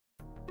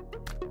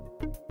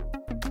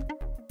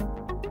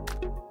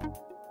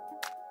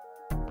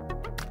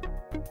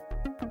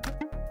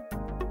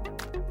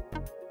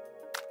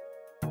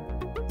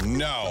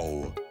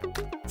Now,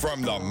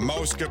 from the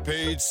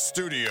Mousecapade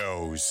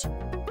Studios,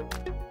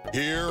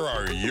 here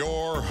are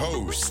your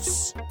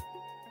hosts.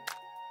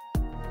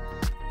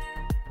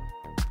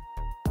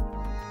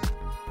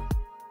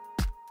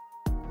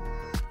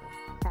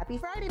 Happy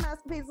Friday,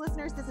 Mousecapades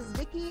listeners. This is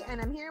Vicki, and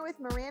I'm here with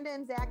Miranda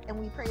and Zach, and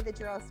we pray that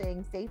you're all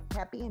staying safe,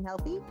 happy, and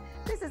healthy.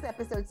 This is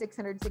episode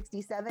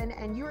 667,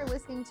 and you are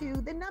listening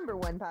to the number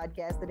one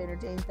podcast that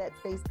entertains that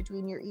space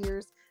between your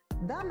ears,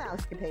 the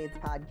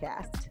Mousecapades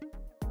Podcast.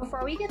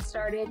 Before we get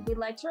started, we'd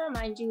like to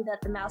remind you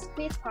that the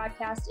Mousecapades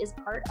Podcast is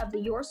part of the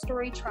Your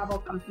Story Travel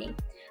Company.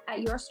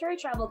 At Your Story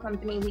Travel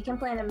Company, we can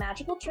plan a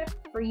magical trip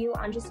for you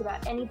on just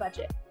about any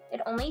budget.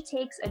 It only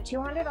takes a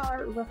 $200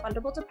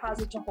 refundable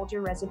deposit to hold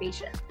your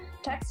reservation.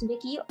 Text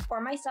Vicki or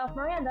myself,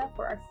 Miranda,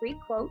 for a free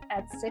quote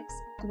at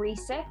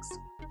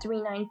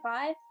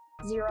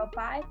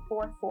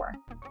 636-395-0544.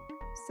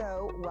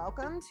 So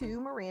welcome to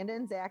Miranda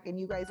and Zach, and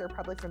you guys are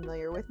probably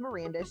familiar with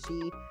Miranda.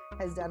 She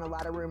has done a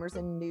lot of rumors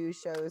and news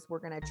shows. We're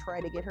going to try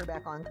to get her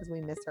back on because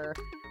we miss her.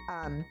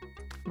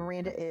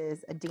 Miranda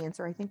is a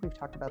dancer. I think we've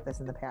talked about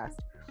this in the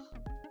past.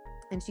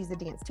 And she's a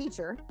dance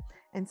teacher.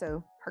 And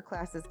so her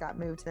classes got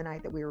moved to the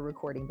night that we were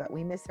recording, but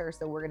we miss her.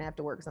 So we're going to have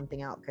to work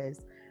something out because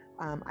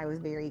I was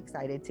very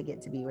excited to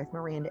get to be with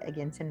Miranda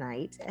again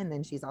tonight. And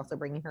then she's also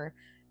bringing her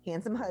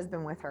handsome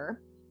husband with her,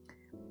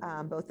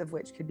 both of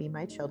which could be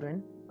my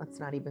children. Let's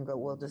not even go.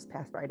 We'll just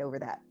pass right over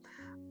that.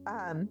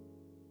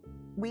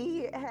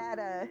 We had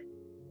a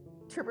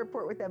trip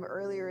report with them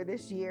earlier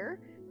this year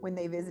when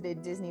they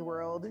visited Disney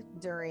World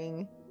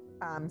during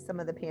some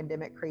of the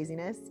pandemic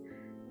craziness.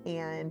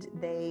 And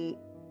they,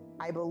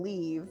 I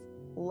believe,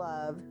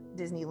 love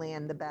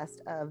Disneyland the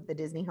best of the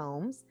Disney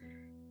homes.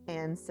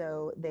 And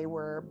so they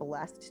were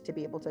blessed to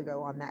be able to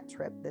go on that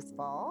trip this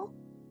fall.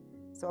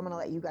 So I'm going to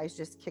let you guys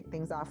just kick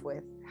things off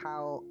with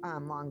how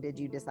long did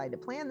you decide to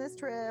plan this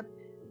trip?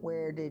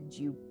 When did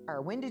you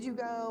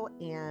go?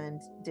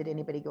 And did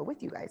anybody go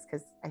with you guys?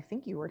 Because I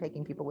think you were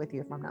taking people with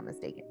you, if I'm not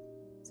mistaken.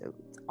 So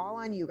it's all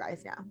on you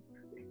guys now.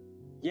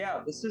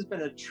 Yeah, this has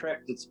been a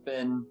trip that's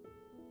been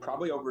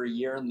probably over a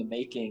year in the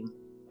making.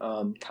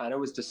 Kind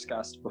of was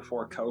discussed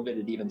before COVID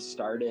had even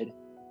started.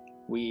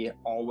 We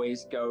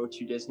always go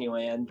to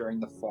Disneyland during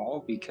the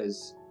fall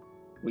because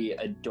we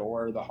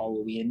adore the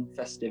Halloween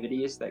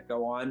festivities that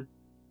go on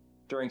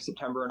during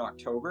September and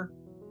October.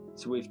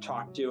 So we've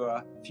talked to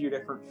a few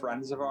different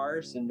friends of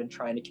ours and been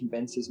trying to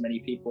convince as many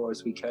people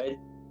as we could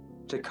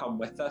to come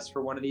with us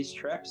for one of these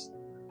trips.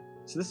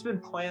 So this has been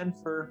planned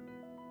for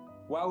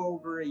well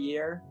over a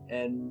year,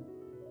 and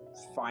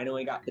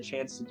finally got the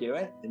chance to do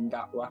it and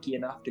got lucky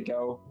enough to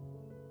go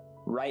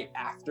right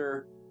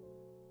after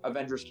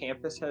Avengers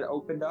Campus had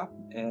opened up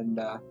and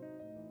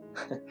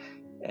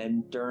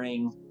and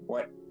during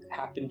what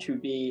happened to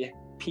be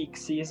peak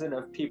season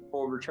of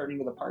people returning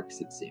to the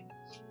parks, it seemed.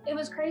 It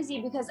was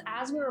crazy because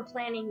as we were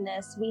planning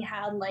this, we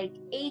had like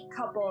 8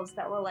 couples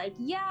that were like,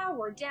 yeah,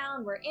 we're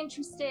down, we're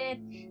interested.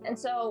 And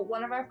so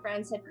one of our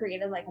friends had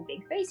created like a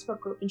big Facebook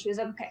group, and she was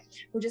like, okay,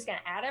 we're just going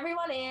to add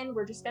everyone in.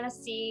 We're just going to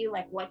see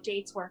like what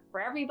dates work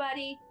for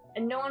everybody.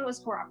 And no one was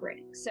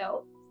cooperating.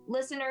 So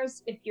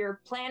listeners, if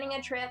you're planning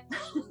a trip,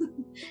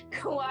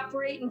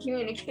 cooperate and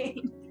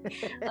communicate.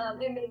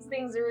 It makes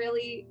things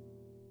really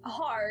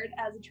hard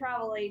as a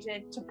travel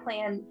agent to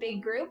plan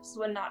big groups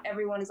when not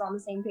everyone is on the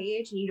same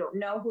page and you don't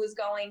know who's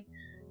going.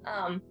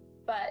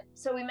 But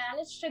so we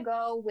managed to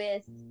go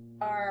with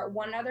our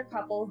one other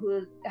couple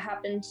who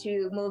happened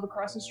to move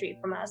across the street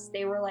from us.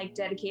 They were like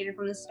dedicated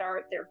from the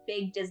start. They're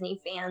big Disney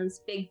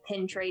fans, big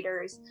pin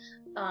traders.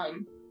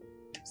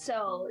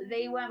 So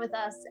they went with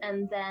us,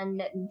 and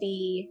then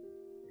they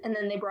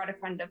brought a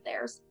friend of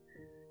theirs.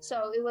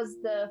 So it was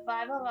the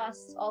 5 of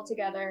us all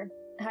together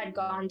had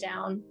gone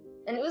down.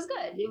 And it was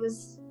good. It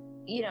was,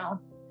 you know,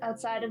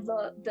 outside of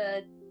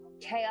the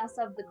chaos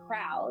of the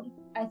crowd,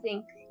 I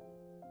think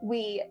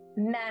we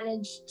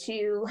managed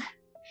to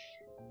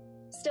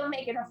still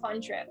make it a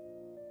fun trip.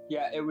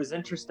 Yeah, it was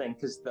interesting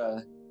because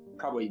the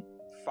probably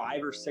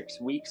 5 or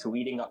 6 weeks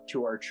leading up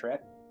to our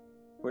trip,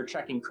 we're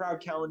checking crowd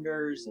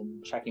calendars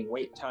and checking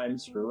wait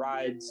times for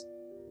rides.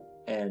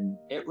 And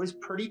it was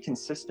pretty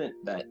consistent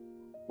that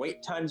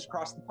wait times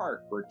across the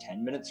park were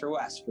 10 minutes or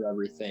less for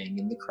everything,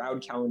 and the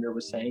crowd calendar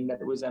was saying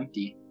that it was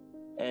empty.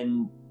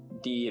 And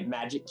the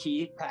Magic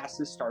Key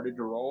passes started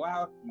to roll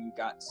out. We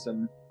got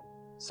some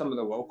of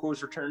the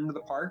locals returned to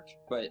the park,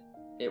 but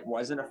it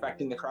wasn't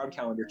affecting the crowd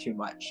calendar too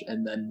much.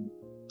 And then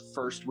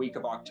first week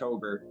of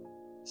October,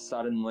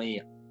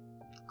 suddenly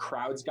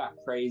crowds got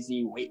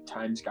crazy, wait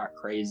times got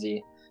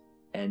crazy,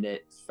 and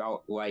it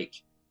felt like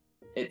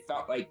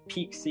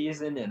peak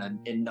season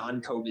in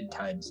non-COVID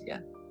times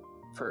again.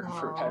 For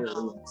better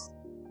or worse.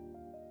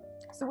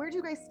 So where'd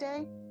you guys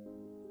stay?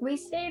 We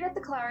stayed at the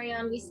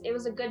Clarion. It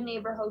was a Good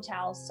Neighbor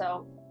hotel,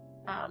 so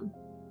a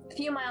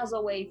few miles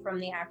away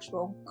from the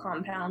actual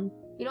compound.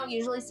 We don't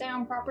usually stay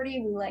on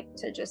property. We like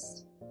to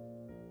just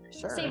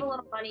Sure. Save a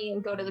little money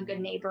and go to the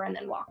Good Neighbor and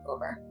then walk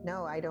over.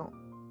 No, I don't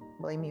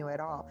blame you at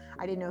all.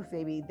 I didn't know if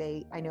maybe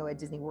I know at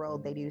Disney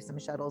World they do some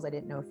shuttles. I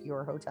didn't know if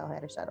your hotel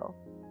had a shuttle.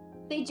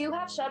 They do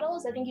have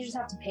shuttles. I think you just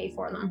have to pay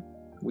for them.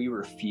 We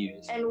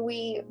refuse. And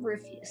we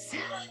refuse.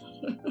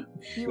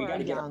 You are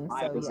young,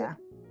 so yeah.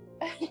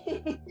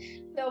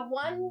 The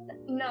one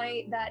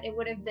night that it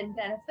would have been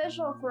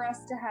beneficial for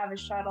us to have a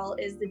shuttle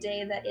is the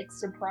day that it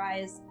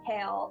surprised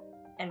hail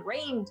and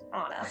rained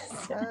on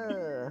us.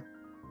 The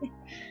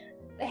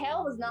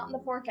hail was not in the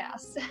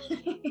forecast.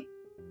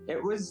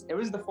 It was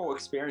the full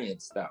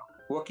experience, though.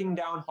 Looking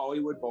down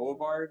Hollywood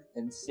Boulevard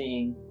and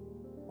seeing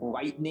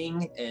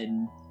lightning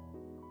and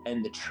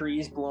the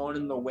trees blowing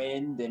in the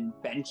wind and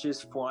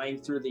benches flying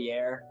through the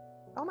air.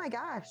 Oh my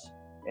gosh.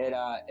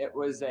 It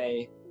was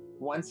a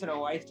once in a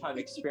lifetime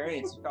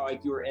experience. It felt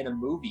like you were in a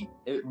movie.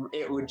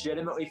 It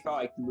legitimately felt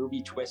like the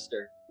movie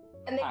Twister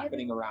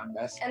happening around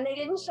us. And they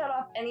didn't shut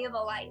off any of the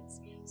lights.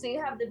 So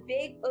you have the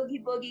big Oogie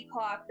Boogie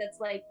clock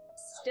that's like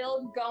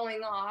still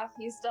going off.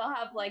 You still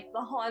have like the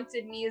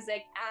haunted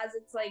music as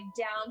it's like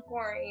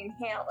downpouring and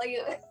hail. Like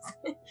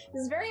it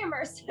was very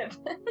immersive.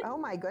 Oh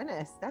my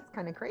goodness. That's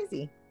kind of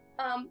crazy.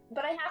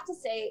 But I have to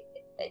say,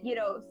 you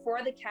know,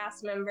 for the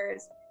cast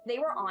members, they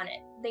were on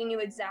it. They knew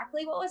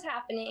exactly what was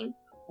happening.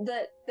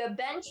 The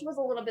bench was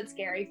a little bit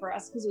scary for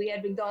us because we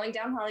had been going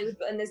down Hollywood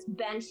and this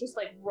bench just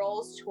like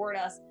rolls toward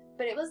us.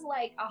 But it was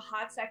like a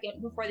hot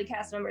second before the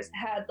cast members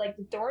had like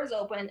the doors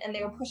open and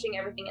they were pushing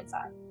everything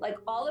inside. Like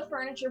all the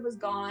furniture was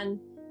gone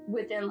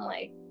within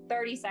like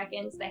 30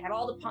 seconds. They had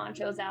all the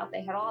ponchos out.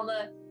 They had all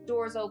the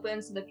doors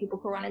open so that people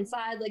could run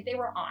inside. Like they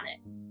were on it.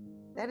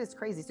 That is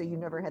crazy. So you've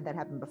never had that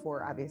happen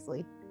before,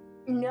 obviously.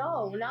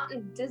 No, not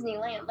in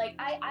Disneyland. Like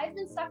I've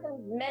been stuck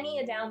in many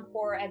a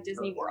downpour at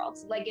Disney World.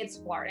 Like it's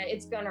Florida,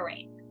 it's gonna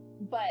rain.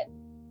 But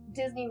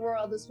Disney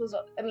World,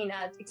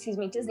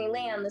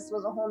 Disneyland, this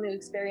was a whole new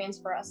experience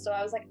for us. So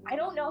I was like, I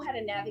don't know how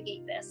to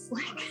navigate this.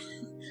 Like,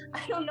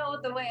 I don't know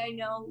it the way I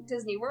know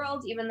Disney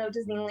World, even though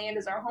Disneyland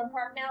is our home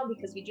park now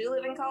because we do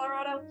live in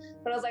Colorado.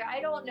 But I was like,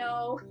 I don't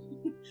know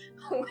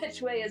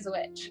which way is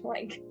which.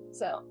 Like,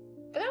 so,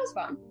 but that was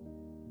fun.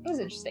 It was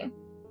interesting.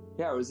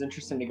 Yeah, it was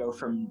interesting to go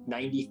from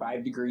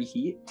 95-degree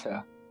heat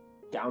to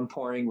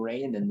downpouring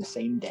rain in the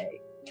same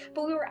day.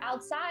 But we were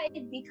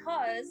outside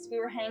because we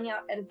were hanging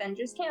out at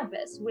Avengers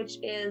Campus, which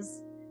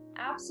is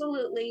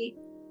absolutely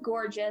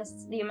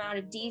gorgeous. The amount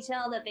of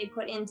detail that they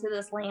put into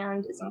this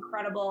land is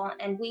incredible.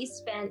 And we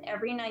spent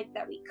every night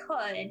that we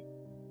could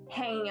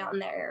hanging out in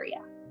that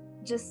area.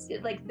 Just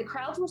like the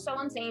crowds were so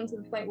insane to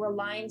the point where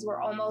lines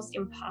were almost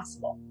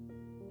impossible.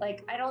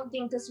 Like, I don't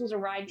think this was a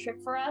ride trip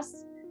for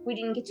us. We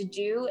didn't get to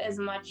do as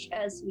much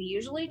as we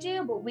usually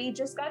do, but we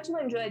just got to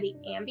enjoy the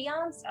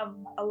ambiance of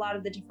a lot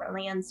of the different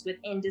lands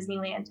within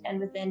Disneyland and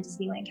within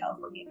Disneyland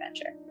California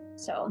Adventure.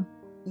 So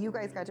you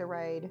guys got to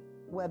ride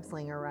Web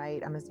Slinger,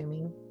 right? I'm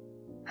assuming.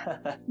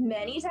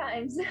 Many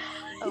times.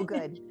 Oh,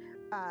 good.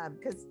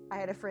 Because I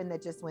had a friend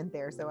that just went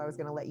there, so I was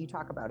going to let you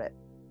talk about it.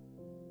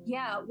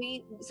 Yeah,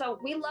 we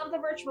love the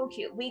virtual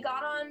queue. We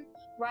got on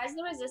Rise of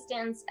the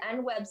Resistance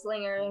and Web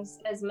Slingers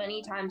as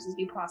many times as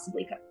we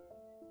possibly could.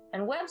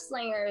 And Web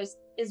Slingers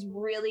is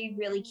really,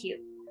 really cute.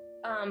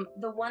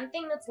 The one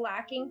thing that's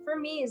lacking for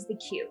me is the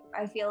queue.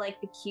 I feel like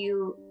the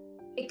queue,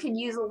 it could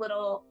use a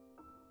little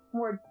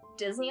more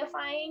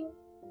Disneyifying.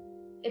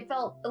 It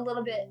felt a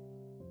little bit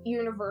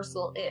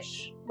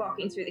Universal-ish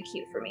walking through the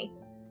queue for me.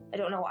 I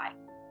don't know why.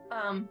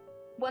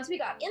 Once we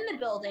got in the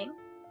building,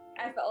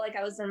 I felt like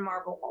I was in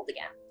Marvel World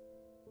again.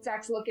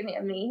 Zach's looking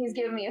at me. He's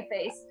giving me a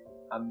face.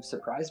 I'm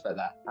surprised by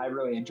that. I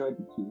really enjoyed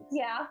the queue.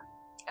 Yeah.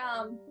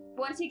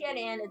 Once you get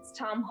in, it's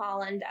Tom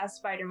Holland as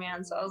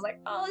Spider-Man. So I was like,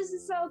 oh, this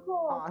is so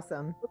cool.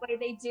 Awesome. The way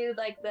they do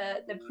like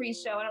the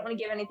pre-show, I don't want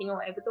to give anything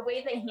away, but the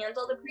way they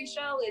handle the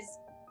pre-show is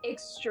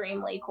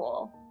extremely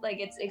cool. Like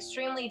it's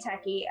extremely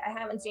techy. I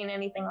haven't seen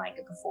anything like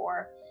it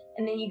before.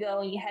 And then you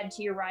go and you head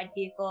to your ride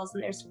vehicles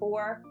and there's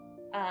four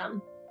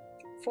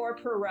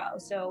per row.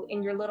 So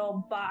in your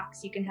little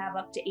box, you can have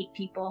up to 8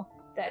 people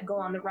that go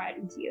on the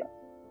ride with you.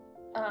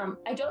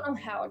 I don't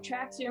know how it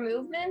tracks your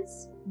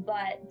movements,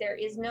 but there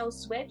is no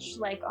switch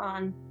like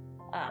on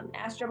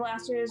Astro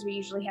Blasters. We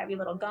usually have your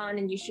little gun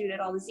and you shoot at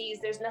all the Z's.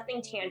 There's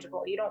nothing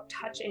tangible. You don't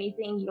touch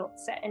anything. You don't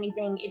set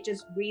anything. It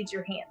just reads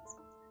your hands.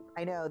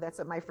 I know. That's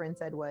what my friend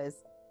said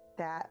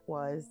that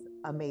was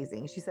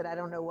amazing. She said, I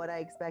don't know what I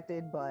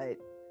expected, but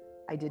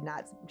I did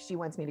not. She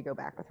wants me to go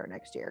back with her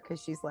next year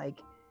because she's like,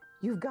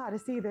 you've got to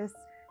see this.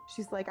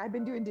 She's like, I've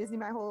been doing Disney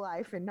my whole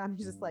life. And I'm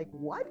just like,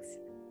 what?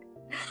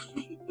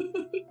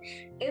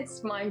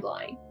 It's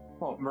mind-blowing.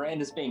 Well,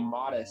 Miranda's being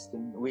modest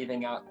and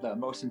leaving out the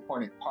most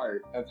important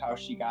part of how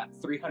she got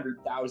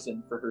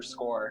 300,000 for her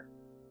score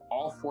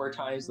all 4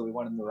 times that we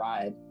went on the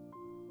ride.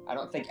 I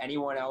don't think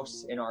anyone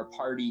else in our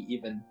party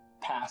even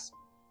passed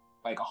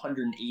like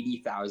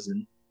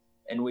 180,000,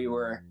 and we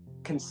were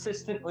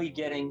consistently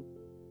getting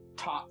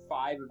top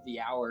 5 of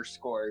the hour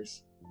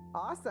scores.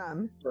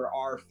 Awesome. For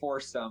our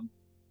foursome,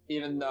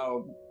 even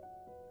though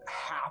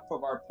half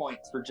of our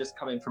points were just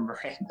coming from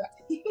Miranda.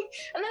 And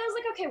then I was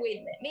like, okay, wait a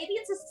minute. Maybe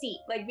it's a seat.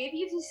 Like, maybe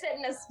if you sit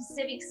in a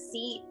specific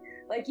seat,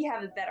 like, you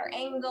have a better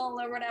angle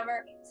or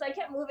whatever. So I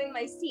kept moving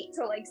my seat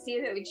to, like, see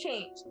if it would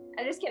change.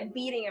 I just kept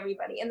beating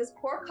everybody. And this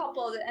poor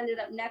couple that ended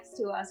up next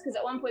to us, because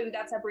at one point we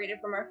got separated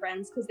from our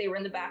friends because they were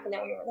in the back and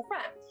then we were in the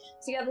front.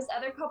 So you have this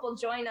other couple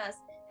join us,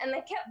 and they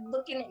kept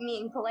looking at me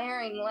and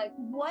glaring, like,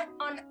 what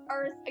on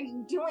earth are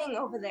you doing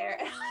over there?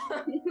 And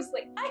I was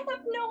like, I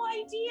have no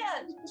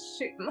idea. Just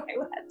shooting my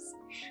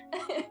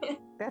webs.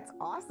 That's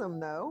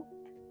awesome, though.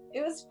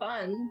 It was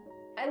fun.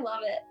 I love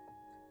it.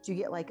 Do you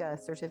get like a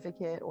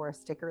certificate or a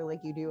sticker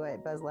like you do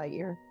at Buzz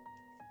Lightyear?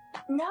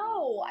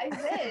 No, I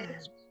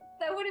wish.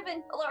 That would have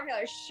been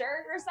like a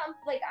shirt or something.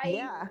 Like,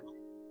 Yeah.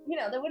 You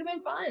know, that would have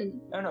been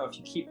fun. I don't know, if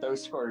you keep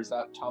those scores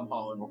up, Tom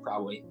Holland will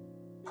probably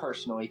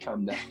personally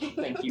come to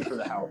thank you for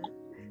the help.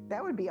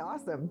 That would be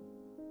awesome.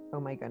 Oh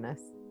my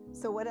goodness.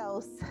 So what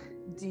else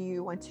do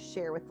you want to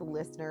share with the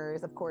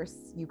listeners? Of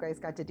course, you guys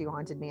got to do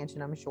Haunted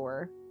Mansion, I'm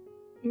sure.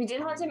 We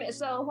did Haunted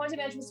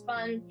Mansion was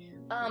fun.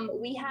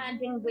 We had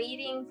been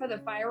waiting for the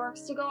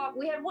fireworks to go up.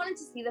 We had wanted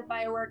to see the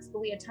fireworks, but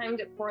we had timed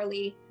it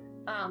poorly.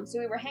 So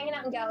we were hanging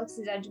out in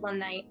Galaxy's Edge one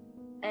night,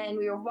 and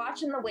we were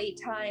watching the wait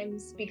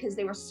times because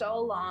they were so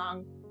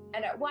long.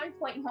 And at one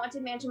point,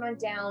 Haunted Mansion went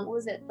down, what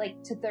was it,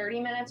 like to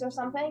 30 minutes or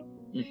something?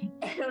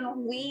 Mm-hmm.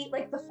 And we,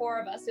 like the four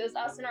of us, it was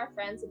us and our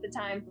friends at the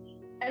time,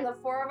 and the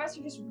four of us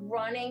were just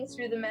running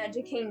through the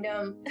Magic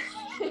Kingdom,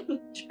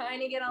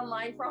 trying to get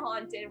online for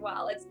Haunted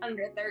while it's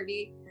under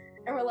 30.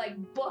 And we're like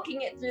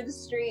booking it through the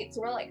streets.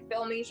 We're like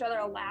filming each other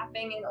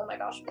laughing, and oh my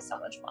gosh, it was so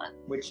much fun.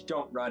 Which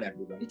don't run,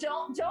 everybody.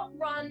 Don't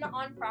run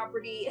on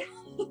property.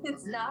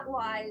 It's not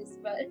wise,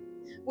 but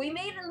we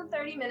made it in the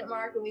 30-minute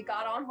mark, and we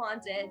got on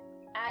Haunted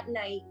at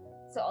night,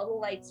 so all the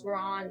lights were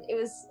on. It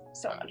was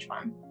so much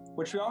fun.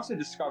 Which we also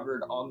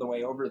discovered on the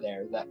way over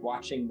there, that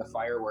watching the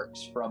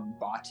fireworks from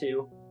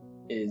Batuu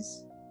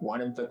is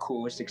one of the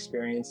coolest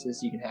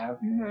experiences you can have.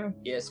 Mm-hmm.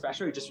 Yeah,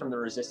 especially just from the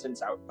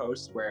Resistance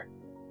outpost, where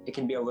it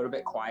can be a little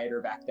bit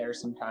quieter back there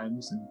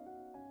sometimes, and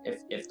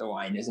if the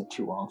line isn't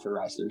too long for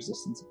Rise of the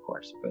Resistance, of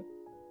course. But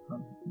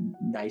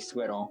nice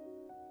little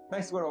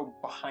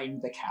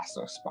behind the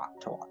castle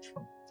spot to watch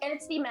from. And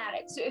it's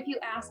thematic. So if you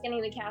ask any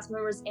of the cast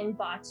members in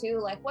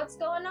Batuu, like, what's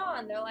going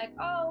on? They're like,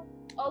 oh,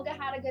 Olga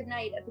had a good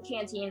night at the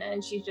cantina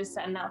and she's just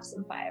setting up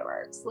some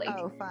fireworks. Like,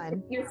 oh,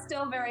 fun. You're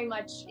still very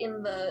much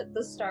in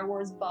the Star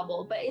Wars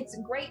bubble, but it's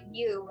a great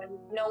view and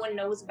no one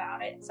knows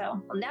about it.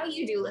 So, well, now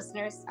you do,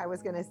 listeners. I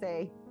was going to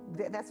say,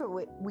 that's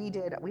what we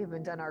did. We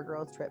haven't done our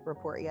girls trip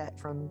report yet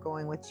from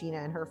going with Gina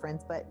and her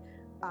friends, but,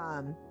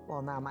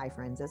 well, now my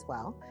friends as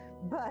well.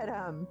 But,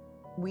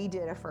 we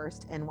did a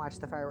first and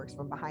watched the fireworks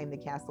from behind the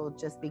castle,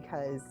 just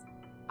because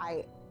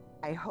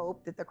I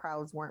hope that the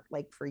crowds weren't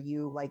like for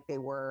you, like they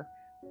were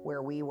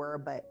where we were,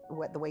 but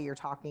the way you're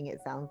talking, it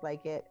sounds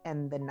like it.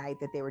 And the night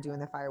that they were doing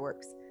the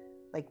fireworks,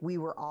 like we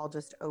were all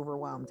just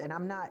overwhelmed. And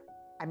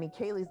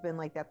Kaylee's been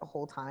like that the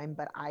whole time,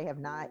 but I have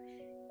not.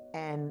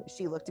 And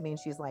she looked at me and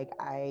she's like,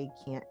 I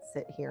can't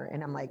sit here.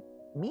 And I'm like,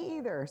 me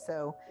either.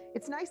 So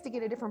it's nice to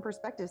get a different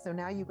perspective. So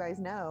now you guys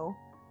know,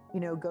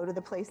 go to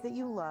the place that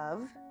you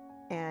love.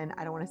 And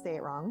I don't want to say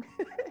it wrong,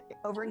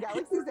 over in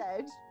Galaxy's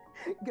Edge,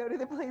 go to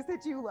the place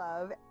that you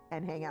love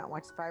and hang out and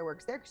watch the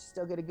fireworks there, because you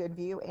still get a good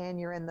view and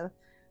you're in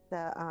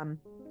the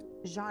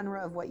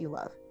genre of what you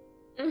love.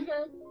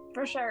 Mm-hmm,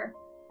 for sure.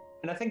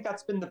 And I think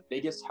that's been the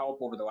biggest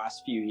help over the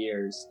last few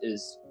years,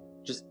 is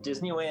just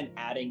Disneyland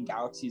adding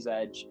Galaxy's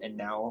Edge and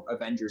now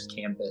Avengers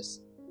Campus.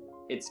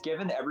 It's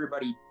given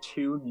everybody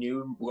 2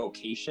 new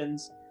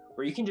locations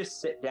where you can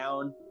just sit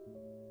down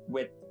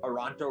with a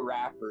Ronto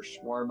wrap or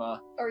shawarma,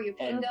 or your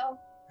Pingo,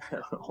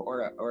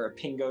 or a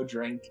Pingo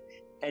drink,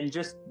 and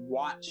just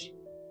watch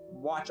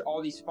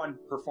all these fun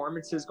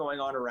performances going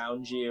on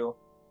around you.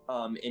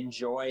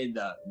 Enjoy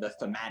the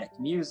thematic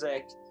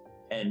music,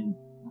 and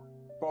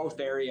both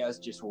areas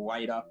just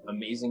light up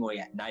amazingly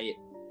at night.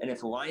 And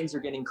if lines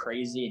are getting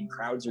crazy and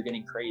crowds are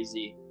getting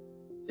crazy,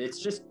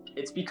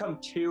 it's become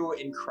 2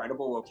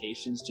 incredible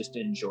locations just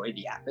to enjoy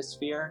the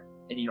atmosphere,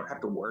 and you don't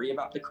have to worry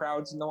about the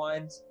crowds and the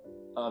lines.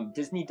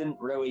 Disney didn't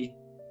really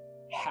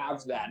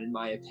have that, in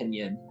my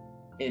opinion,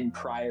 in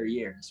prior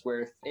years,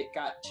 where if it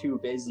got too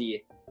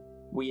busy,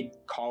 we'd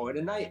call it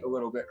a night a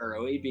little bit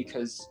early,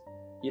 because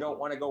you don't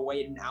want to go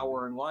wait an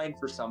hour in line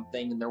for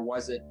something and there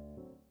wasn't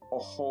a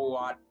whole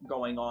lot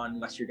going on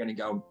unless you're going to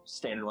go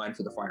stand in line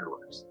for the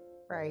fireworks.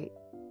 Right.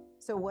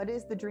 So what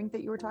is the drink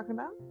that you were talking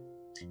about?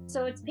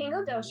 So it's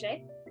Pingo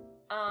Doce.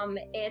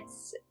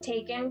 It's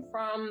taken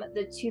from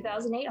the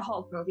 2008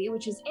 Hulk movie,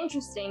 which is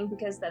interesting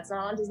because that's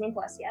not on Disney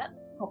Plus yet.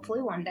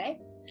 Hopefully one day.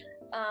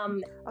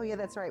 Oh yeah,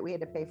 that's right. We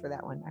had to pay for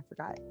that one. I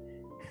forgot.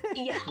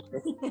 Yeah.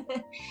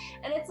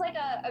 And it's like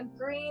a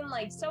green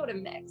like soda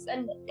mix.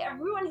 And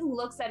everyone who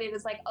looks at it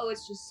is like, oh,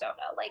 it's just soda.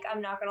 Like,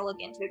 I'm not going to look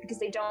into it because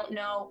they don't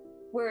know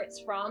where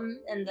it's from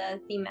and the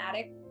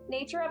thematic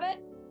nature of it.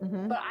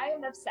 Mm-hmm. But I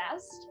am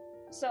obsessed.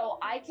 So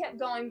I kept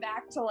going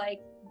back to like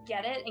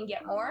get it and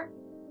get more.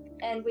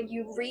 And when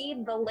you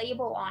read the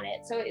label on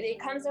it, so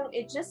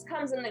it just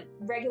comes in the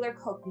regular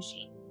Coke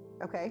machine.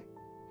 Okay.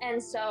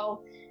 And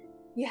so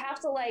you have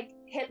to like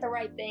hit the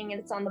right thing,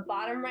 and it's on the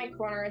bottom right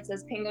corner. It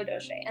says Pingo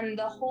Doce, and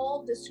the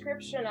whole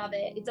description of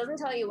it doesn't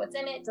tell you what's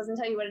in it. It doesn't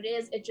tell you what it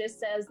is. It just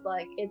says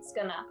like it's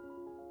gonna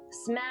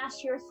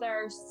smash your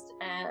thirst,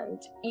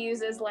 and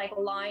uses like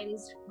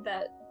lines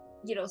that,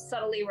 you know,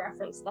 subtly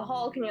reference the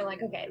Hulk, and you're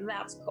like, okay,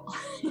 that's cool.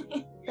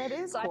 That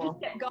is so cool. I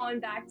just kept going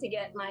back to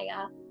get my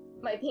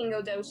my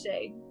Pingo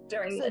Doce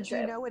during the trip. Do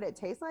you know what it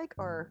tastes like,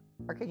 or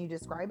can you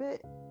describe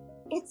it?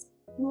 It's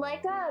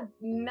like a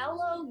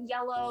mellow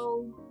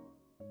yellow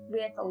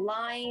with a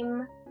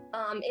lime.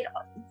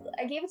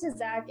 I gave it to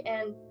Zach,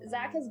 and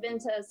Zach has been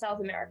to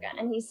South America,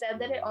 and he said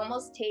that it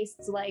almost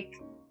tastes like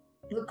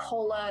the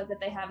cola that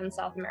they have in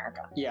South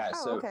America. Yeah,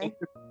 Oh, so okay.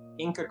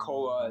 Inca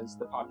Cola is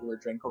the popular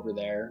drink over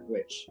there,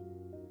 which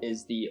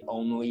is the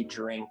only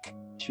drink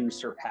to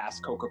surpass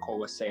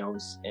Coca-Cola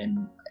sales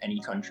in any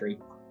country.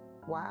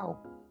 Wow.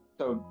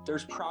 So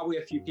there's probably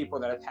a few people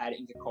that have had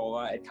Inca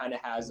Cola. It kind of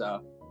has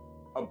a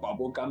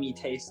bubblegummy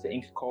taste to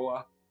Inca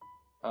Cola.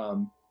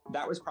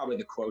 That was probably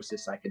the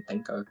closest I could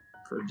think of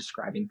for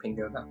describing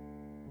Pingo, though.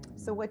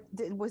 So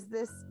was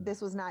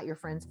this was not your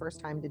friend's first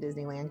time to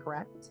Disneyland,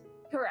 correct?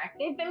 Correct.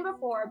 They've been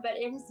before, but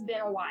it has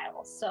been a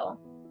while, so.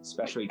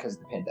 Especially because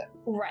of the pandemic.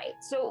 Right.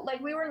 So, like,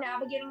 we were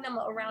navigating them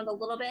around a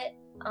little bit.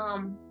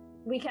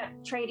 We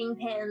kept trading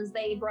pins.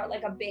 They brought,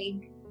 like, a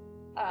big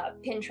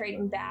pin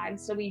trading bag,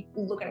 so we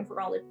looking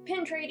for all the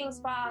pin trading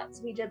spots.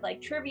 We did,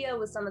 like, trivia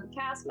with some of the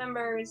cast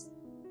members,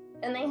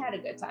 and they had a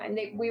good time.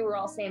 We were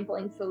all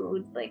sampling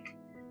food. Like,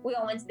 we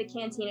all went to the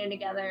cantina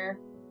together,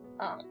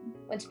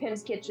 went to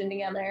Pim's Kitchen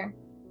together.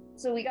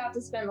 So we got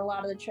to spend a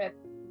lot of the trip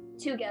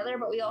together,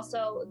 but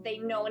they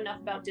know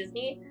enough about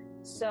Disney,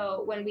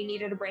 so when we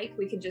needed a break,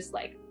 we could just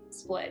like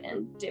split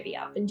and divvy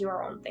up and do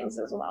our own things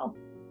as well.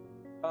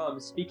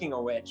 Speaking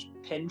of which,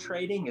 pin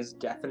trading is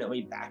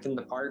definitely back in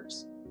the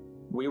parks.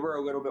 We were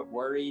a little bit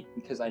worried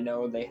because I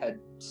know they had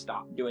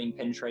stopped doing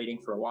pin trading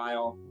for a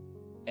while,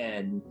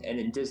 and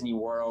in Disney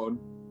World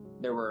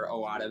there were a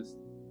lot of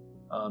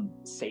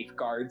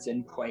safeguards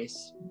in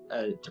place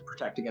to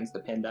protect against the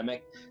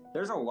pandemic.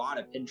 There's a lot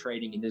of pin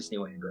trading in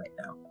Disneyland right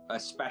now,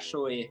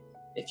 especially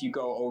if you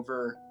go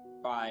over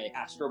by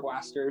Astro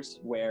Blasters,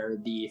 where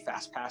the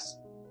Fast Pass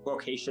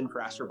location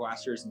for Astro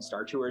Blasters and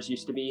Star Tours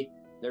used to be.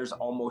 There's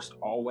almost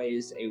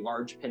always a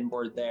large pin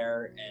board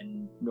there,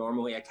 and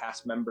normally a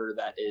cast member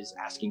that is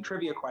asking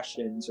trivia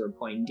questions or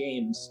playing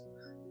games.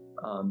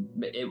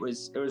 It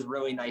was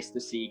really nice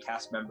to see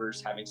cast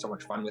members having so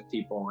much fun with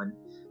people and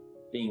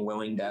being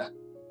willing to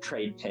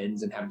trade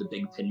pins and have the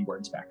big pin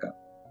boards back up.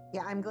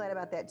 Yeah, I'm glad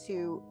about that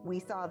too. We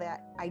saw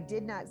that. I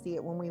did not see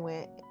it when we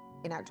went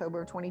in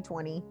October of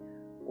 2020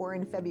 or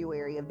in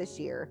February of this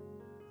year,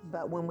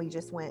 but when we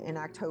just went in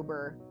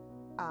October,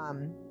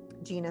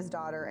 Gina's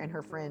daughter and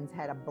her friends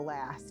had a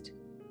blast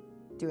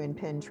doing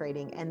pin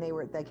trading, and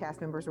the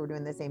cast members were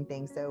doing the same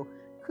thing. So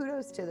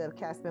kudos to the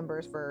cast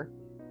members for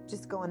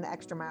just going the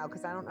extra mile,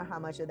 because I don't know how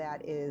much of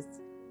that is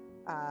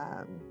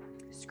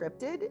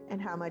scripted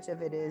and how much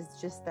of it is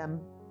just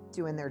them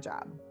doing their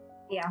job.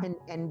 Yeah.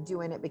 And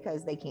doing it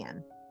because they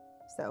can.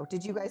 So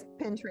did you guys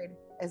pin trade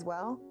as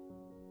well?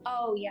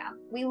 Oh yeah,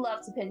 we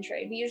love to pin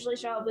trade. We usually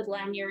show up with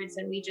lanyards,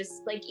 and we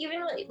just like,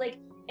 even like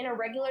in a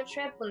regular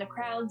trip when the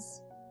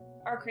crowds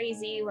are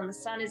crazy, when the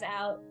sun is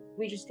out,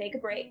 we just take a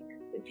break.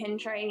 We pin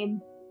trade.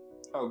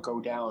 Oh, go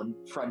down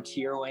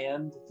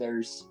Frontierland.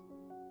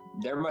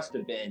 There must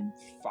have been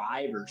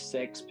 5 or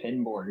 6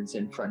 pin boards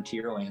in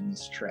Frontierland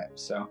this trip.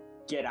 So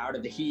get out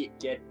of the heat,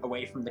 get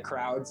away from the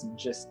crowds, and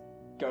just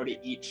go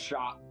to each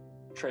shop.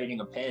 Trading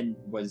a pin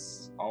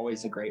was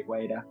always a great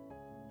way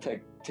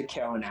to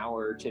kill an hour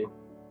or two.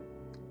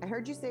 I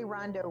heard you say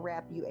Rondo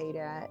Wrap you ate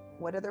at.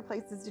 What other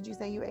places did you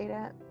say you ate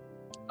at?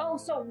 Oh,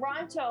 so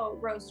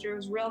Ronto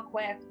Roasters, real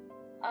quick.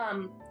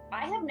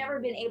 I have never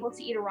been able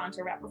to eat a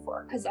Ronto Wrap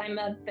before because I'm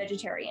a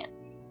vegetarian.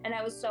 And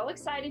I was so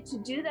excited to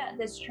do that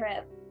this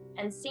trip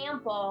and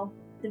sample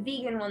the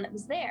vegan one that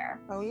was there.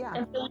 Oh, yeah.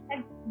 And so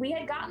we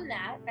had gotten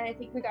that, and I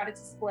think we got it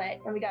to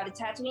split, and we got a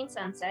Tatooine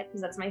Sunset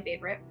because that's my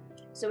favorite.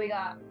 So we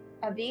got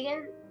a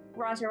vegan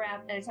Ronto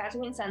Wrap and a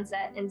Tatooine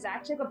Sunset, and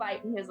Zach took a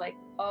bite and he was like,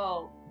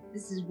 oh,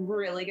 this is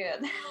really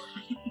good.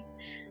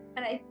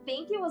 And I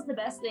think it was the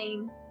best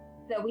thing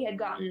that we had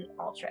gotten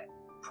all trip.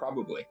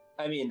 Probably.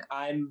 I mean,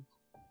 I'm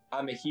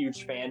a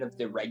huge fan of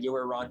the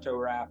regular Ronto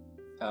Wrap.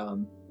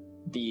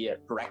 The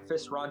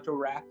breakfast Ronto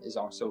Wrap is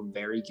also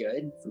very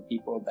good for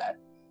people that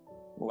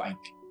like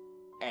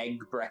egg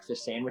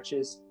breakfast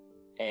sandwiches.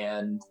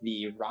 And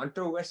the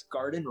Ronto-less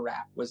garden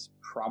wrap was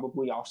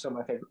probably also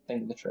my favorite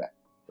thing of the trip.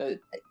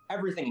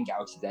 Everything in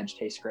Galaxy's Edge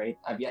tastes great.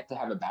 I've yet to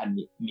have a bad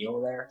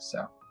meal there,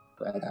 so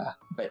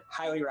but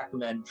highly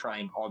recommend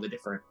trying all the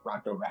different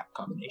Ronto wrap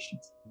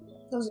combinations.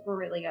 Those were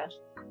really good.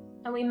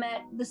 And we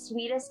met the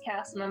sweetest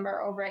cast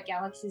member over at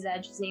Galaxy's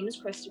Edge. His name is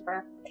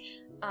Christopher.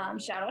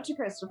 Shout out to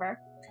Christopher.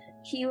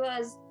 He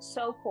was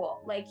so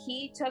cool. Like,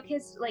 he took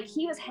his, like,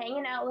 he was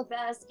hanging out with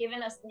us,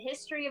 giving us the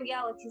history of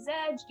Galaxy's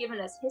Edge, giving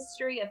us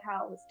history of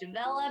how it was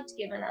developed,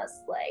 giving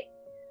us, like,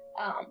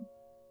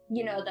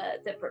 you know,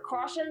 the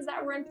precautions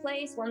that were in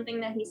place. One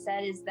thing that he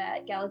said is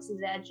that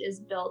Galaxy's Edge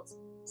is built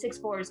 6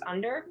 floors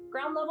under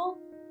ground level.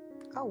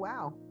 Oh,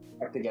 wow.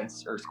 Protect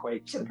against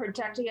earthquakes. To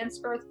protect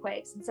against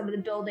earthquakes. And some of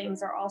the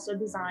buildings are also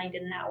designed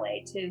in that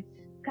way to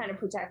kind of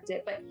protect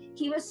it. But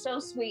he was so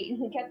sweet, and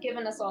he kept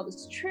giving us all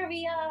this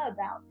trivia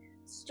about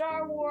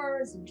Star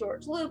Wars and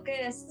George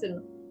Lucas,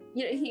 and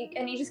you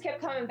know, he just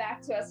kept coming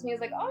back to us, and he was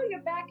like, "Oh,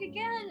 you're back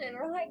again," and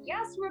we're like,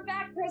 "Yes, we're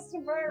back,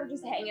 Christopher." We're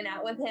just hanging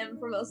out with him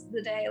for most of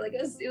the day. Like,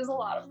 it was a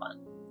lot of fun.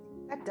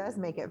 That does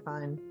make it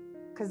fun,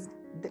 because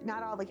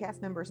not all the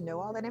cast members know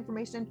all that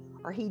information,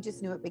 or he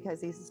just knew it because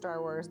he's a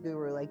Star Wars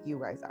guru like you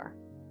guys are.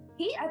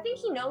 I think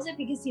he knows it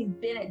because he's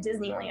been at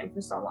Disneyland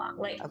for so long.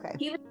 Like, Okay.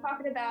 he was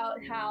talking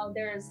about how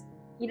there's,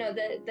 you know,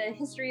 the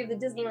history of the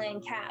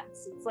Disneyland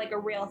cats. It's like a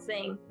real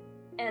thing.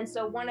 And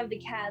so one of the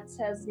cats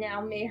has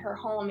now made her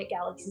home at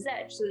Galaxy's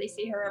Edge. So they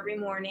see her every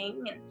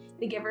morning, and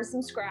they give her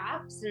some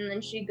scraps, and then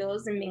she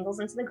goes and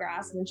mingles into the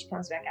grass, and then she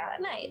comes back out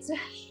at night. So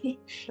he's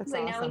That's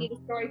like, awesome. now we need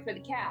a story for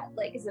the cat.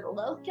 Like, is it a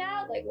love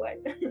cat? Like, what?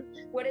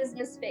 What is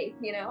Miss Faith?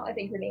 You know, I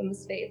think her name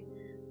is Faith.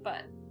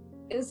 But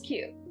it was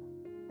cute.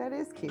 That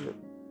is cute.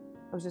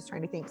 I was just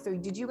trying to think. So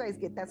did you guys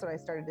get, that's what I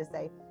started to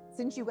say.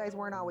 Since you guys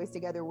weren't always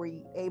together, were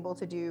you able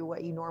to do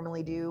what you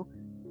normally do?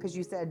 Because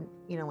you said,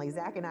 you know, like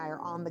Zach and I are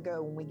on the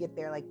go when we get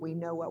there, like we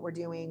know what we're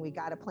doing. We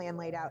got a plan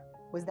laid out.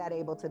 Was that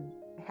able to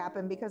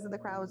happen because of the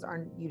crowds,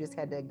 or you just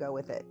had to go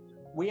with it?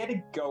 We had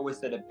to go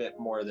with it a bit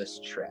more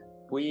this trip.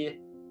 We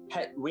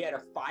had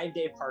a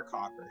 5-day park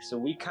hopper, so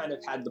we kind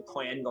of had the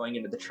plan going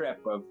into the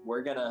trip of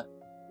we're gonna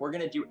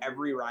do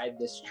every ride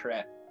this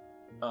trip,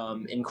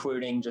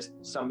 including just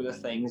some of the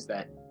things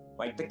that,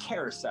 like the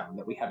carousel,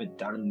 that we haven't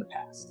done in the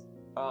past.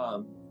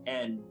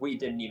 And we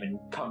didn't even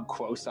come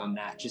close on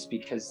that just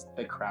because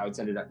the crowds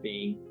ended up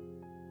being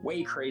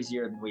way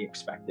crazier than we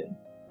expected.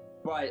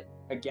 But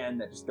again,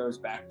 that just goes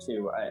back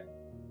to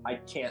I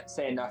can't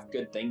say enough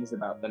good things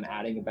about them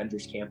adding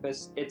Avengers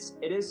Campus. It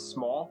is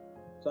small,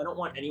 so I don't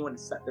want anyone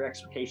to set their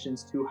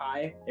expectations too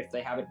high if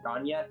they haven't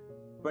gone yet.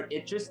 But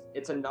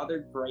it's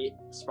another great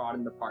spot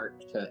in the park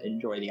to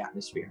enjoy the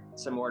atmosphere.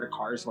 Similar to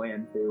Cars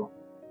Land too.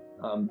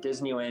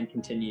 Disneyland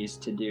continues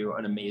to do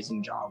an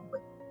amazing job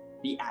with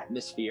the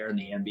atmosphere and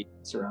the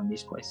ambience around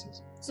these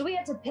places. So we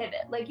had to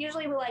pivot. Like,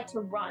 usually we like to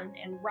run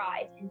and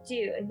ride and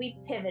do, and we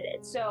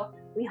pivoted. So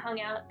we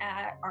hung out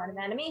at Art of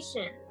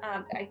Animation.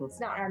 It's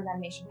not Art of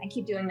Animation. I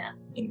keep doing that.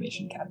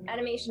 Animation Academy.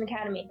 Animation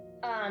Academy.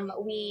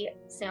 We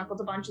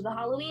sampled a bunch of the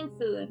Halloween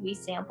food. We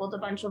sampled a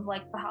bunch of,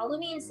 like, the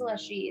Halloween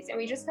slushies. And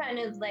we just kind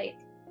of, like,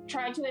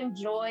 tried to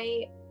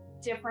enjoy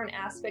different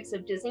aspects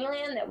of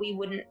Disneyland that we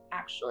wouldn't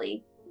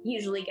actually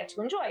usually get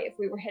to enjoy if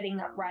we were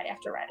hitting up ride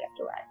after ride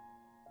after ride.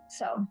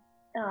 So,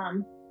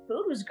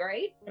 food was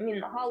great. I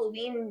mean, the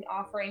Halloween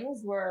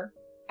offerings were,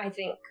 I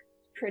think,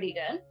 pretty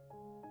good.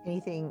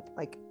 Anything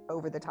like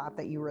over the top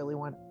that you really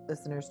want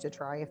listeners to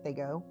try if they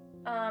go?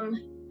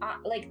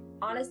 Like,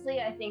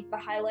 honestly, I think the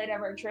highlight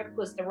of our trip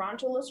was the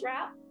Rontolos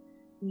wrap,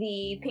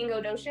 the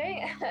Pingo Doce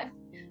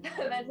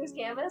Avengers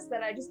Campus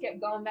that I just kept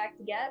going back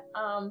to get.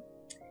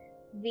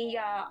 The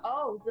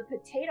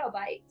potato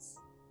bites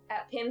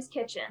at Pim's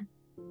Kitchen.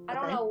 I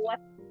don't know what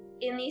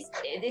in these,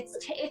 it's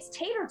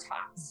tater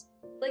tots.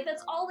 Like,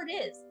 that's all it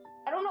is.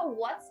 I don't know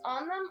what's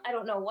on them. I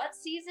don't know what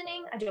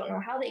seasoning. I don't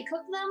know how they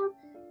cook them.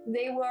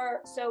 They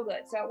were so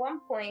good. So at one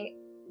point,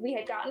 we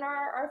had gotten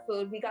our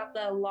food. We got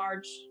the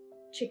large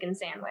chicken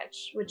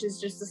sandwich, which is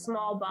just a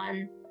small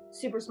bun,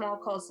 super small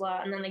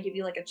coleslaw, and then they give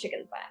you like a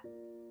chicken thigh.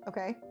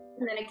 Okay.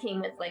 And then it came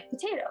with like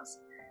potatoes.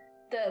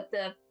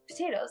 The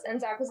potatoes.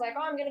 And Zach was like,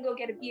 "Oh, I'm gonna go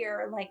get a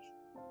beer. Like,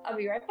 I'll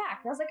be right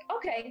back." And I was like,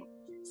 "Okay."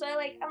 So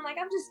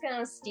I'm just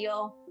gonna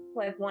steal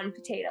like one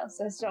potato.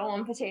 So I stole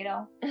one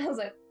potato. And I was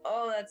like,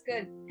 "Oh, that's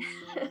good."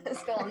 I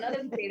stole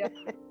another potato.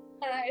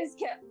 And I just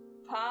kept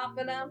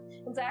popping them.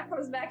 And Zach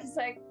comes back, he's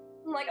like,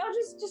 I'm like, "Oh,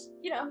 just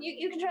you know,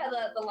 you can try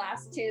the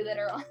last two that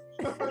are on."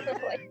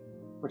 Like,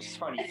 which is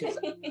funny because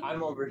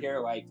I'm over here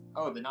like,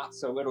 oh, the not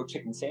so little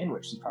chicken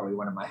sandwich is probably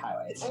one of my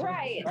highlights.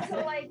 Right. So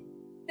like,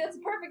 that's a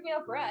perfect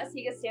meal for us.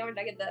 He gets sandwich,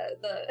 I get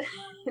the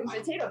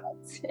potato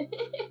bites.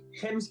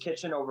 Pim's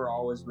Kitchen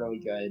overall was really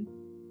good.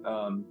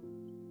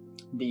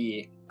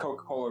 The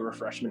Coca-Cola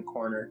refreshment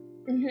corner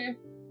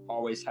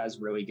always has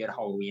really good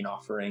Halloween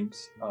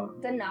offerings.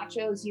 The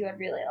nachos you had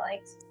really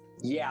liked.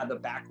 Yeah, the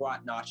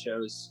backlot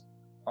nachos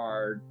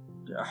are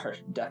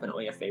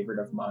definitely a favorite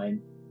of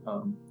mine.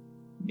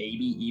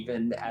 Maybe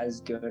even as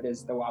good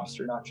as the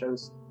lobster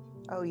nachos.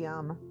 Oh,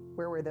 yum.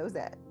 Where were those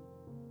at?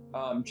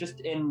 Just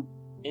in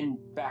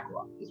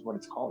backlot is what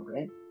it's called,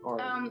 right? Or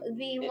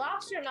the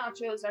lobster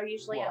nachos are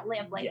usually at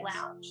Lamplight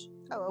Lounge.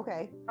 Oh,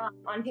 okay.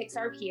 On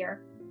Pixar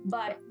Pier.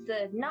 But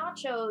the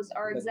nachos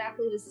are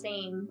exactly the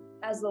same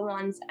as the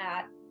ones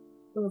at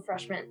the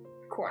refreshment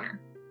corner.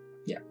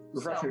 Yeah,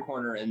 refreshment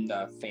corner and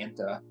the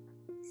Fanta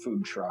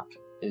food truck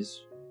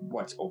is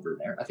what's over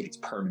there. I think it's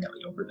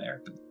permanently over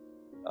there.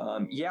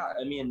 Yeah,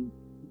 I mean,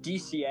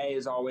 DCA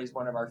is always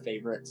one of our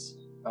favorites.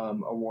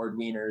 Award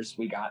winners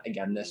we got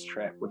again this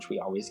trip, which we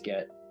always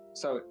get.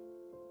 So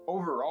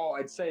overall,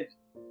 I'd say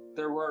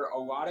there were a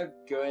lot of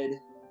good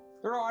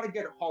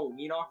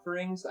Halloween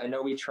offerings. I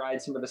know we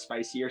tried some of the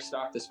spicier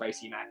stuff, the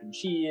spicy mac and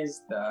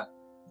cheese, the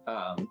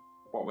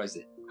what was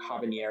it?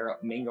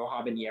 Mango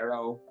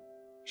habanero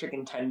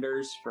chicken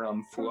tenders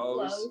from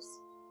Flo's.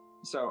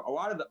 So a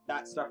lot of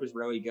that stuff was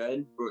really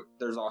good, but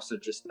there's also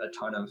just a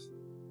ton of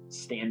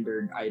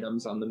standard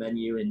items on the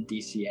menu in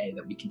DCA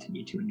that we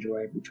continue to enjoy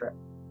every trip.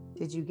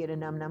 Did you get a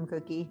Num Num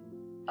cookie?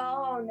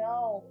 Oh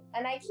no.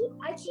 And I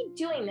keep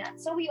doing that.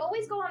 So we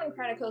always go on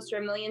Incredicoaster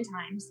a million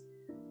times.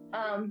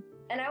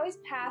 And I always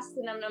pass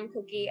the Num Num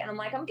cookie and I'm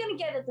like, I'm gonna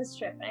get it this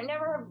trip. And I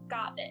never have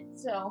gotten it.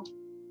 So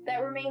that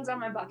remains on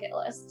my bucket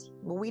list.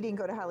 Well, we didn't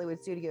go to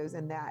Hollywood Studios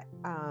and that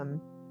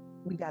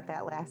we got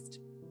that last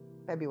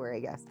February, I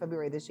guess,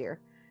 February this year.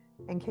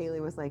 And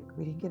Kaylee was like,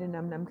 we didn't get a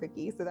Num Num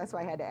cookie. So that's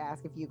why I had to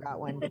ask if you got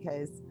one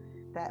because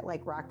that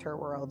like rocked her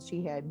world.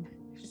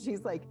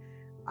 She's like,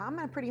 I'm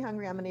pretty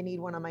hungry. I'm going to need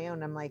one on my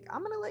own. I'm like,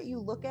 I'm going to let you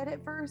look at it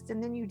first.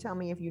 And then you tell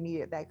me if you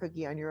need that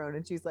cookie on your own.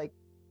 And she's like,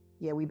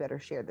 yeah, we better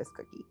share this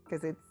cookie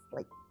because it's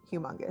like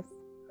humongous.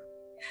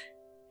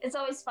 It's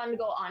always fun to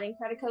go on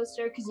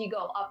Incredicoaster because you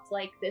go up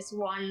like this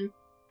one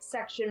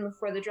section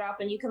before the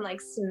drop and you can like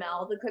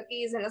smell the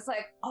cookies and it's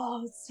like,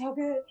 oh, it's so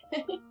good.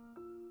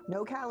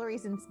 No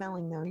calories in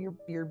smelling though.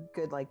 You're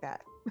good like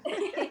that.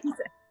 Exactly.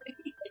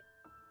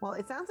 Well,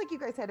 it sounds like you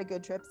guys had a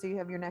good trip. So you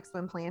have your next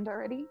one planned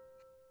already?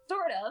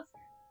 Sort of.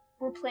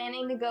 We're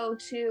planning to go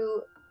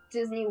to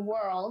Disney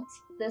World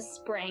this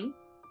spring.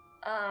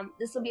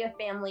 This will be a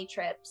family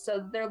trip.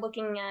 So they're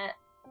looking at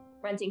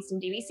renting some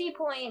DVC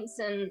points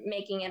and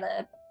making it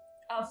a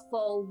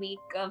full week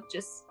of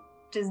just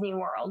Disney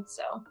World.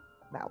 So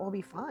that will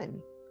be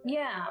fun.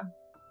 Yeah.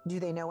 Do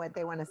they know what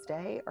they want to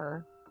stay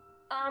or?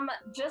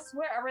 Just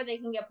wherever they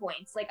can get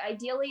points. Like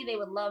ideally they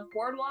would love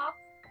Boardwalk.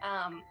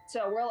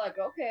 So we're like,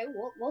 okay,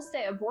 we'll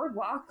stay at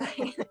Boardwalk.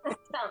 That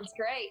sounds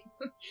great.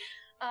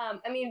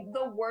 I mean,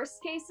 the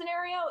worst case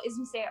scenario is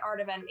we stay at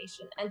Art of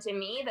Animation. And to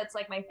me, that's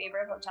like my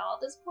favorite hotel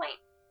at this point.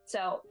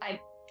 So I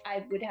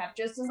would have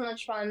just as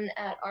much fun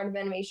at Art of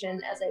Animation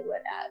as I would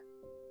at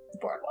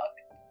Boardwalk.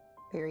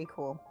 Very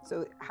cool.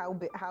 So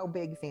how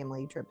big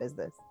family trip is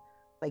this?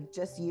 Like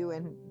just you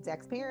and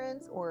Zach's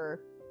parents,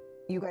 or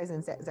you guys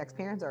and Zach's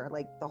parents, or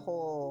like the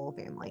whole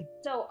family?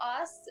 So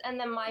us and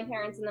then my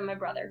parents and then my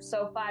brother.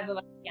 So 5 of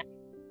us. Yeah.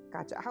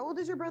 Gotcha. How old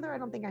is your brother? I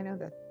don't think I know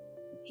that.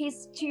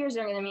 He's 2 years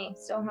younger than me.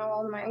 So how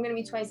old am I? I'm going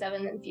to be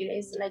 27 in a few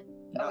days, and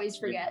I always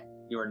forget.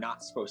 You are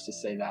not supposed to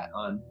say that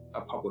on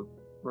a public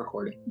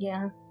recording.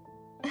 Yeah.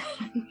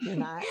 You're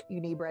not?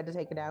 You need Brad to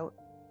take it out?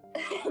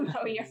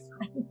 No, you're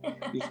fine.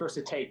 You're supposed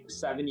to take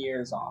 7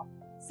 years off.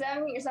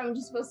 7 years? I'm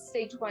just supposed to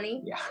stay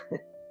 20? Yeah.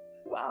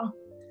 Wow.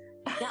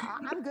 Yeah,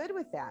 I'm good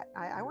with that.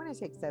 I want to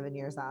take 7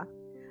 years off.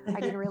 I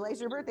didn't realize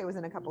your birthday was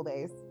in a couple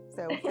days.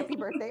 So happy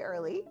birthday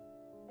early.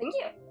 Thank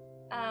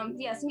you.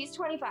 Yeah, so he's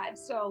 25,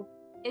 so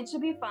it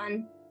should be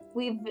fun.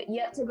 We've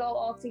yet to go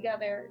all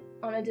together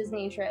on a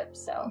Disney trip,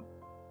 so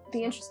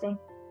be interesting.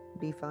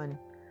 Be fun.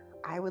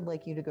 I would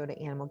like you to go to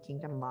Animal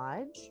Kingdom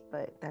Lodge,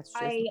 but that's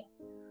just...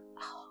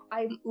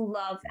 I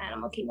love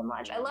Animal Kingdom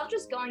Lodge. I love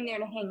just going there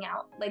to hang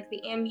out. Like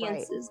the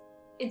ambience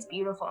it's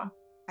beautiful.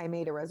 I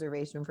made a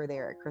reservation for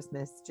there at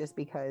Christmas just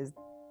because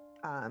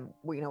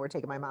we're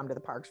taking my mom to the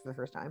parks for the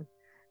first time.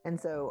 And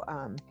so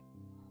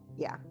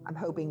yeah, I'm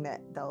hoping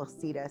that they'll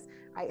seat us.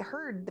 I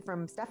heard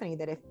from Stephanie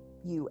that if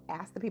you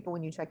ask the people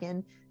when you check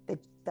in, that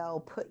they'll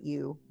put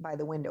you by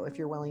the window if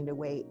you're willing to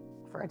wait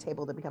for a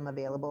table to become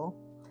available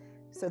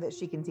so that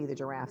she can see the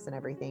giraffes and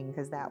everything,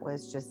 because that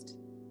was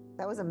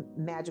a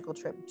magical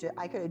trip.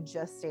 I could have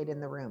just stayed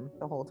in the room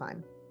the whole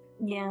time.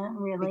 Yeah,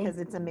 really. Because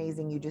it's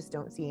amazing. You just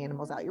don't see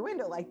animals out your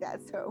window like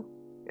that. So,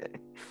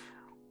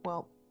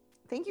 well,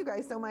 thank you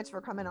guys so much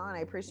for coming on. I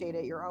appreciate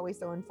it. You're always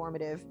so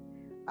informative.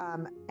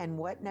 And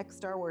what next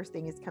Star Wars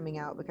thing is coming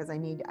out? Because I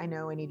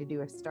know I need to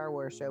do a Star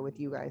Wars show with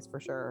you guys for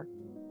sure.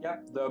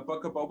 Yep, the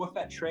Book of Boba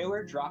Fett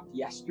trailer dropped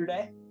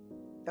yesterday.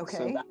 Okay.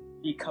 So that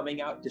will be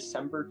coming out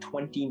December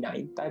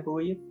 29th, I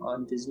believe,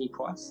 on Disney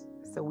Plus.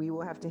 So we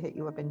will have to hit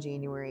you up in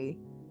January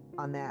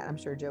on that. I'm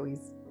sure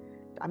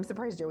I'm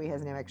surprised Joey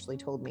hasn't actually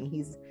told me.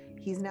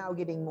 He's now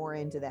getting more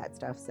into that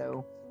stuff.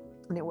 So,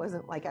 and it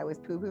wasn't like I was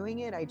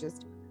poo-pooing it. I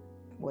just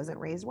wasn't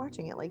raised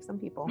watching it like some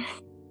people.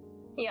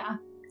 Yeah.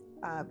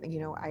 I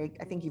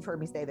think you've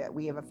heard me say that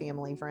we have a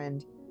family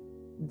friend.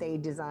 They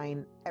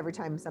design every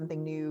time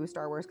something new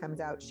Star Wars comes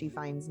out, she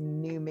finds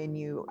new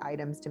menu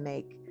items to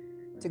make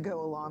to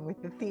go along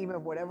with the theme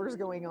of whatever's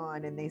going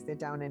on, and they sit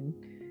down and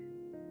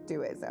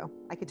do it. So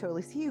I could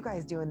totally see you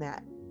guys doing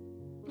that.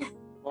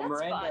 Well,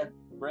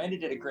 Miranda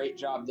did a great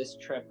job this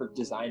trip of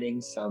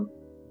designing some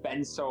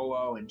Ben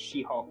Solo and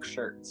She-Hulk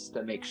shirts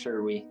to make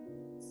sure we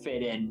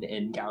fit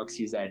in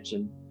Galaxy's Edge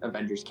and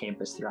Avengers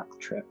Campus throughout the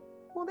trip.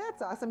 Well,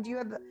 that's awesome. Do you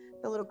have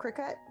the little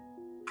cricket?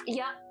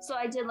 Yeah, so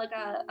I did like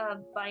a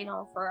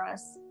vinyl for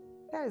us.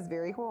 That is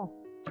very cool.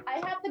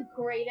 I had the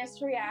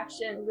greatest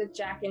reaction with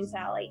Jack and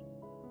Sally.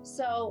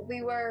 So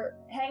we were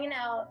hanging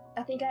out.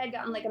 I think I had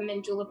gotten like a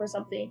mint julep or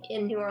something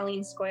in New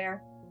Orleans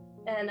Square.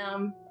 And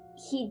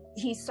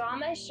he saw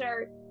my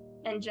shirt,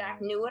 and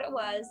Jack knew what it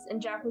was.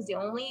 And Jack was the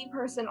only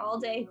person all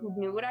day who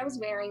knew what I was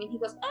wearing. And he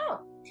goes, "Oh,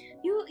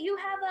 you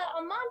have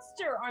a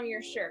monster on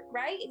your shirt,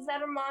 right? Is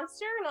that a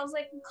monster?" And I was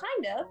like,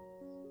 "Kind of."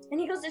 And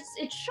he goes,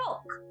 "It's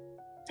Shulk."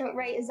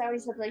 Right? Is that what he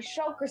said? Like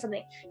Shulk or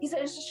something. He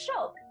said, "It's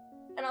Shulk."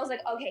 And I was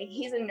like, okay,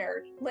 he's a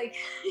nerd. Like,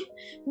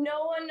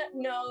 no one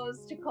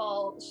knows to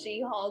call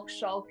She-Hulk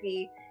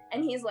Shulky.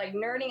 And he's like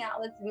nerding out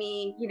with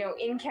me, you know,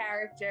 in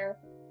character.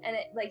 And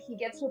it, like, he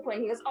gets to a point,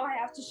 he goes, "Oh, I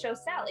have to show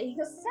Sally." He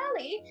goes,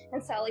 "Sally?"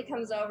 And Sally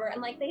comes over,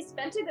 and like, they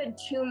spent a good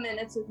 2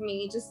 minutes with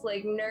me, just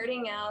like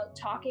nerding out,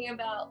 talking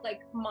about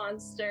like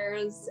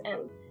monsters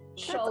and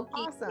Shulky.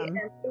 Awesome. And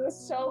it was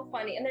so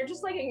funny. And they're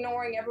just like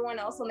ignoring everyone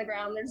else on the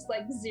ground. They're just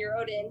like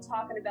zeroed in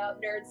talking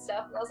about nerd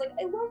stuff. And I was like,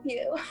 I love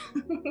you.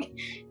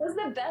 It was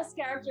the best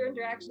character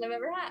interaction I've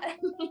ever had.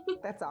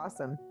 That's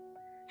awesome.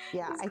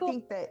 Yeah, It's I cool.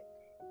 think that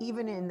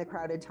even in the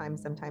crowded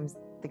times, sometimes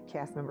the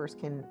cast members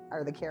can,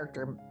 or the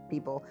character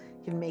people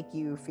can make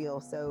you feel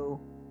so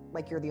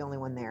like you're the only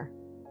one there.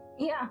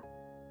 Yeah,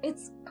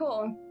 it's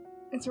cool.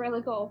 It's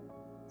really cool.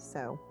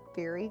 So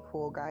very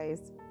cool,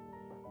 guys.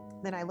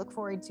 Then I look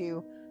forward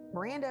to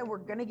Miranda. We're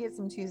going to get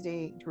some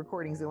Tuesday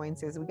recordings going,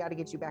 so we got to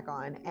get you back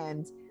on,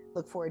 and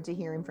look forward to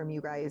hearing from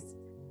you guys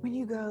when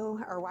you go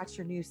or watch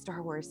your new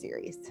Star Wars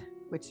series,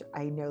 which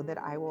I know that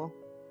I will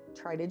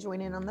try to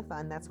join in on the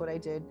fun. That's what I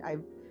did. I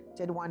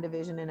did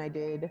WandaVision, and I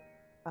did,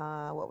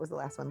 what was the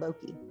last one?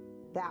 Loki.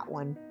 That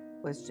one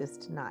was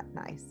just not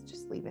nice,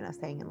 just leaving us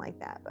hanging like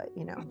that. But,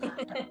 you know,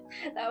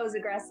 That was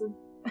aggressive.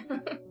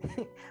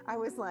 I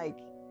was like,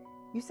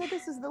 "You said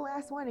this was the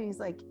last one." And he's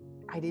like,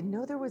 "I didn't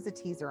know there was a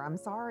teaser. I'm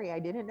sorry. I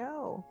didn't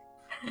know."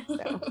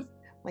 So,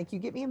 like, you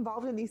get me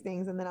involved in these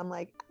things, and then I'm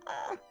like,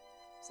 ah.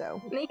 So,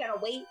 You gotta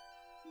wait.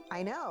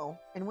 I know.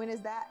 And when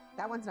is that?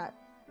 That one's not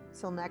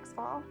till next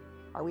fall,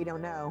 or we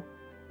don't know.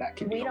 That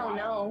could be We a don't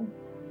while. know.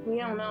 We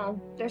don't know.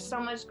 There's so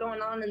much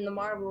going on in the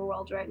Marvel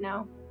world right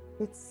now.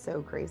 It's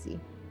so crazy.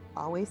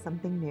 Always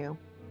something new.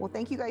 Well,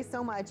 thank you guys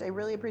so much. I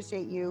really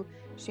appreciate you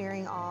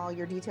sharing all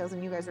your details,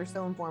 and you guys are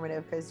so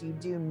informative because you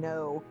do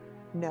know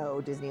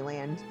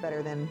Disneyland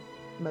better than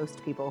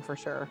most people for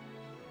sure.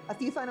 A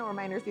few final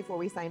reminders before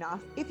we sign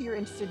off. If you're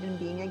interested in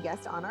being a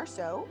guest on our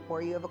show,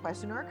 or you have a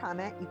question or a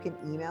comment, you can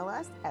email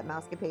us at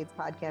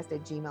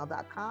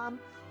mousecapadespodcast@gmail.com,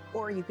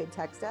 or you could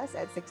text us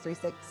at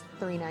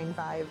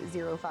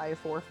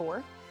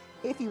 636-395-0544.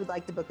 If you would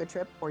like to book a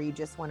trip or you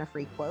just want a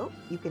free quote,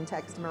 you can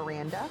text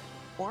Miranda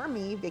or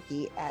me,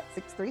 Vicky, at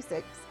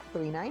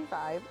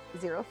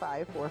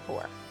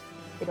 636-395-0544.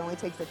 It only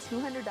takes a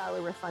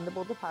 $200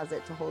 refundable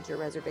deposit to hold your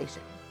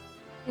reservation.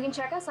 You can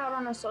check us out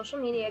on our social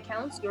media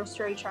accounts,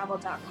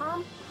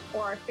 yourstorytravel.com,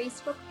 or our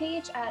Facebook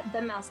page at The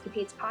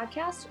Mousecapades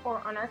Podcast,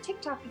 or on our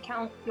TikTok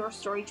account, Your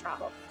Story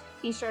Travel.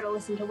 Be sure to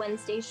listen to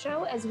Wednesday's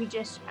show as we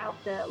dish out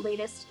the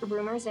latest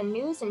rumors and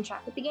news and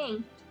chat with the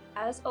gang.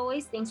 As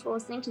always, thanks for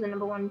listening to the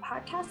 #1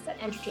 podcast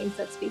that entertains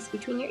that space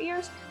between your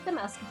ears, The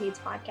Mousecapades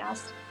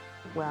Podcast.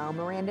 Well,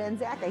 Miranda and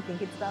Zach, I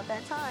think it's about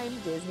that time.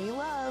 Disney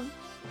love.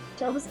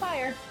 Till the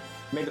spire.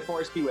 May the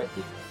force be with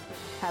you.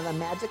 Have a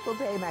magical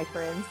day, my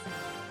friends.